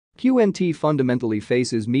Quant fundamentally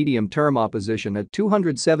faces medium-term opposition at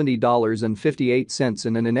 $270.58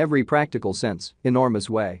 in every practical sense,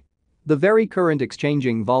 enormous way. The very current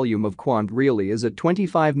exchanging volume of Quant really is at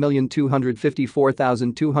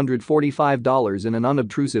 $25,254,245 in an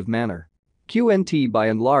unobtrusive manner. Quant by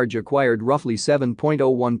and large acquired roughly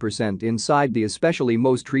 7.01% inside the especially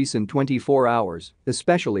most recent 24 hours,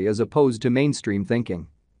 especially as opposed to mainstream thinking.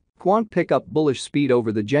 Quant pick up bullish speed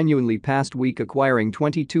over the genuinely past week, acquiring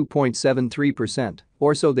 22.73%,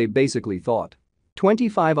 or so they basically thought.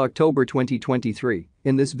 25 October 2023,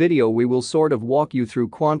 in this video we will sort of walk you through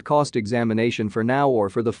Quant cost examination for now or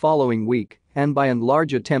for the following week, and by and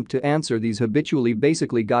large attempt to answer these habitually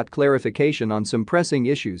basically got clarification on some pressing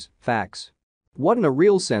issues, facts. What in a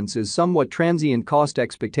real sense is somewhat transient cost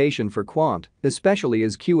expectation for Quant, especially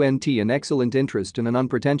as Quant an excellent interest in an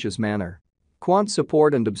unpretentious manner. Quant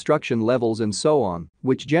support and obstruction levels and so on,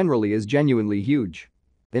 which generally is genuinely huge.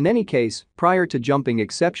 In any case, prior to jumping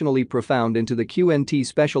exceptionally profound into the Quant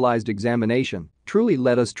specialized examination,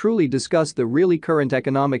 let us discuss the really current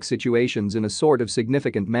economic situations in a sort of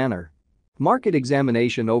significant manner. Market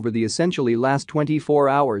examination over the essentially last 24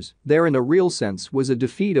 hours, there in a real sense was a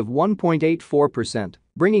defeat of 1.84%,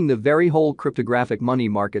 bringing the very whole cryptographic money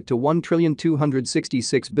market to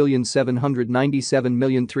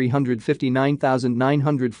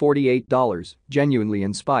 $1,266,797,359,948, genuinely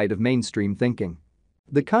in spite of mainstream thinking.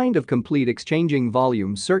 The kind of complete exchanging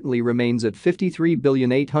volume certainly remains at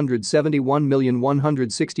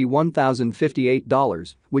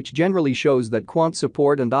 $53,871,161,058, which generally shows that Quant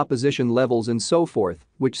support and opposition levels and so forth,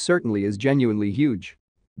 which certainly is genuinely huge.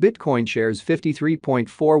 Bitcoin shares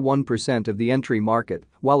 53.41% of the entry market,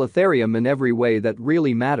 while ethereum in every way that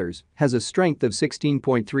really matters has a strength of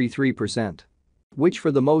 16.33%. Which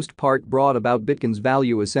for the most part brought about Bitcoin's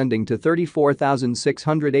value ascending to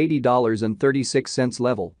 $34,680.36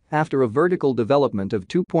 level after a vertical development of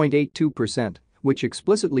 2.82%, which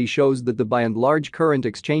explicitly shows that the by and large current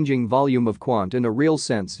exchanging volume of Quant in a real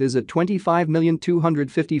sense is at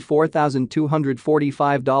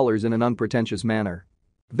 $25,254,245 in an unpretentious manner.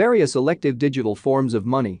 Various elective digital forms of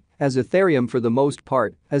money, as ethereum for the most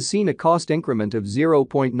part, has seen a cost increment of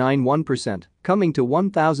 0.91%, coming to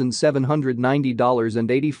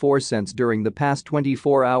 $1,790.84 during the past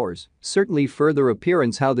 24 hours, certainly further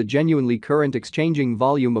appearance how the genuinely current exchanging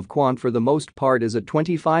volume of Quant for the most part is at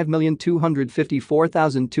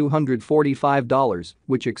 $25,254,245,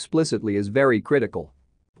 which explicitly is very critical.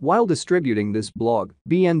 While distributing this blog,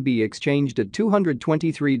 BNB exchanged at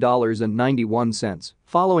 $223.91,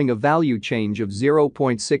 following a value change of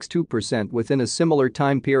 0.62% within a similar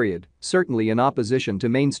time period, certainly in opposition to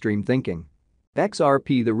mainstream thinking.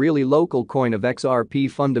 XRP, the really local coin of XRP,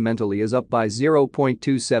 fundamentally is up by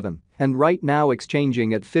 0.27 and right now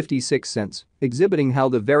exchanging at 56 cents, exhibiting how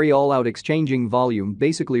the very all-out exchanging volume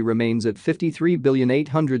basically remains at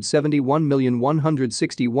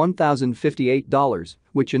 $53,871,161,058,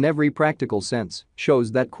 which in every practical sense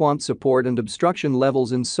shows that Quant support and obstruction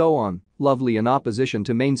levels and so on, lovely in opposition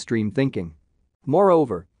to mainstream thinking.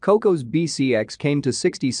 Moreover, Coco's BCX came to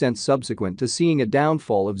 60 cents subsequent to seeing a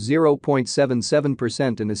downfall of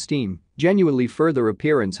 0.77% in esteem, genuinely further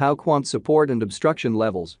appearance how Quant support and obstruction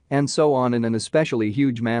levels and so on in an especially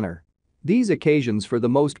huge manner. These occasions for the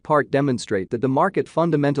most part demonstrate that the market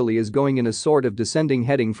fundamentally is going in a sort of descending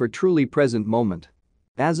heading for truly present moment.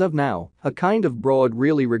 As of now, a kind of broad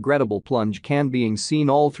really regrettable plunge can being seen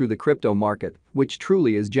all through the crypto market, which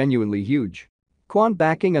truly is genuinely huge. Quant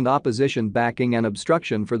backing and opposition backing and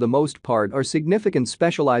obstruction for the most part are significant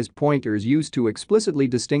specialized pointers used to explicitly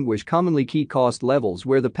distinguish commonly key cost levels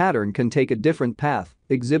where the pattern can take a different path,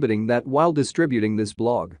 exhibiting that while distributing this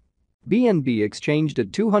blog. BNB exchanged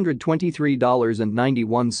at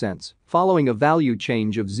 $223.91, following a value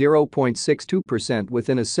change of 0.62%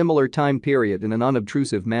 within a similar time period in an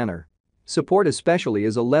unobtrusive manner. Support especially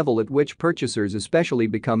is a level at which purchasers especially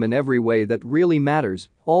become in every way that really matters,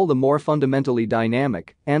 all the more fundamentally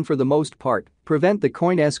dynamic, and for the most part, prevent the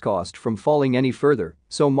coin's cost from falling any further,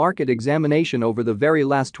 so market examination over the very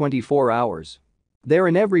last 24 hours. There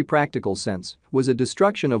in every practical sense was a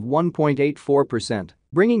destruction of 1.84%,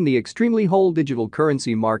 bringing the extremely whole digital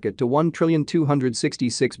currency market to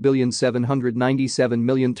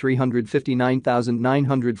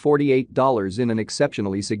 $1,266,797,359,948 in an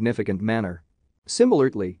exceptionally significant manner.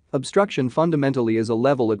 Similarly, obstruction fundamentally is a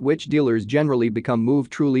level at which dealers generally become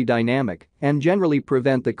moved truly dynamic and generally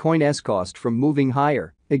prevent the coin's cost from moving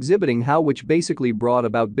higher, exhibiting how which basically brought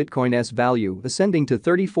about Bitcoin's value ascending to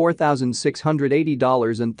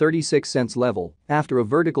 $34,680.36 level after a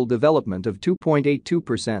vertical development of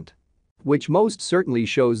 2.82%. which most certainly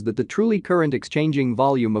shows that the truly current exchanging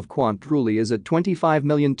volume of Quant truly is at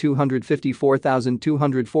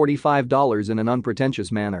 $25,254,245 in an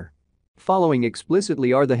unpretentious manner. Following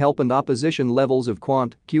explicitly are the help and opposition levels of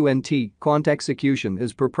Quant, QNT. Quant execution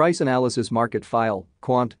is per price analysis market file,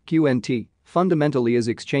 Quant, QNT, fundamentally is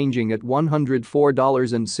exchanging at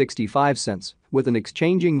 $104.65, with an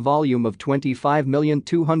exchanging volume of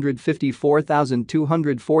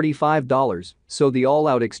 $25,254,245, so the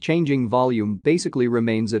all-out exchanging volume basically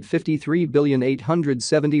remains at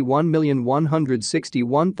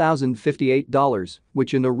 $53,871,161,058,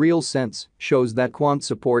 which in a real sense shows that Quant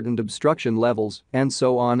support and obstruction levels and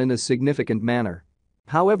so on in a significant manner.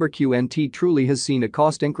 However, QNT truly has seen a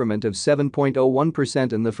cost increment of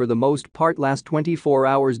 7.01% in the for the most part last 24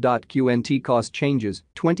 hours. QNT cost changes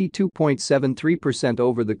 22.73%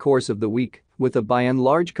 over the course of the week, with a by and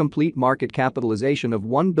large complete market capitalization of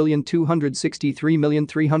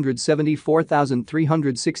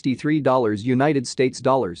 $1,263,374,363 United States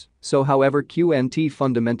dollars. So however, QNT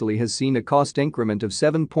fundamentally has seen a cost increment of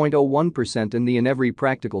 7.01% in every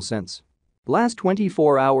practical sense. Last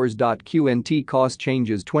 24 hours. QNT cost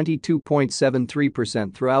changes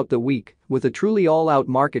 22.73% throughout the week, with a truly all-out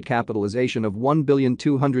market capitalization of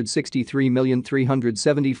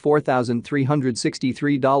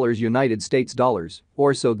 $1,263,374,363 United States dollars,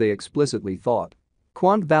 or so they explicitly thought.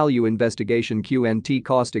 Quant Value Investigation QNT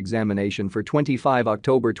Cost Examination for 25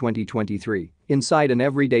 October 2023, inside an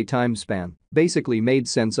everyday time span, basically made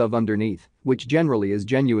sense of underneath, which generally is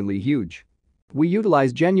genuinely huge. We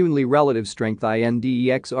utilize genuinely relative strength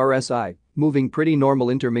INDEX RSI, moving pretty normal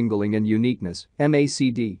intermingling and uniqueness,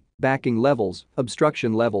 MACD, backing levels,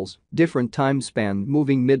 obstruction levels, different time span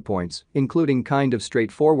moving midpoints, including kind of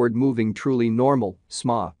straightforward moving truly normal,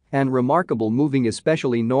 SMA, and remarkable moving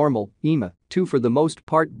especially normal, EMA, to for the most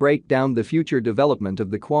part break down the future development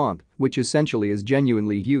of the Quant, which essentially is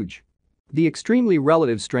genuinely huge. The extremely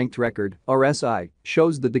relative strength record, RSI,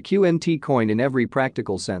 shows that the QNT coin in every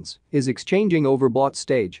practical sense is exchanging overbought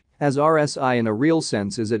stage, as RSI in a real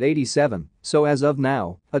sense is at 87, so as of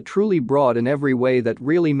now, a truly broad in every way that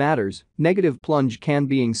really matters, negative plunge can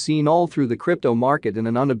being seen all through the crypto market in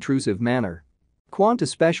an unobtrusive manner. Quant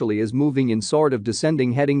especially is moving in sort of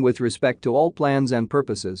descending heading with respect to all plans and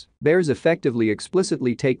purposes. Bears effectively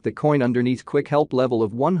explicitly take the coin underneath quick help level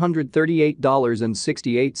of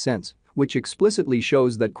 $138.68, which explicitly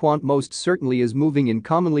shows that Quant most certainly is moving in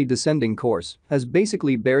commonly descending course, as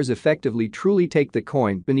basically bears effectively truly take the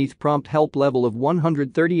coin beneath prompt help level of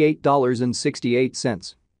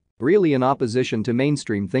 $138.68. Really in opposition to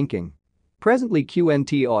mainstream thinking. Presently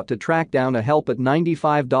QNT ought to track down a help at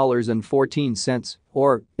 $95.14,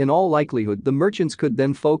 or, in all likelihood, the merchants could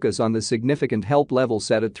then focus on the significant help level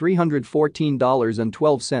set at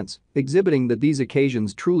 $314.12, exhibiting that these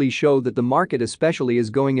occasions truly show that the market especially is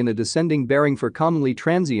going in a descending bearing for commonly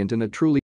transient and a truly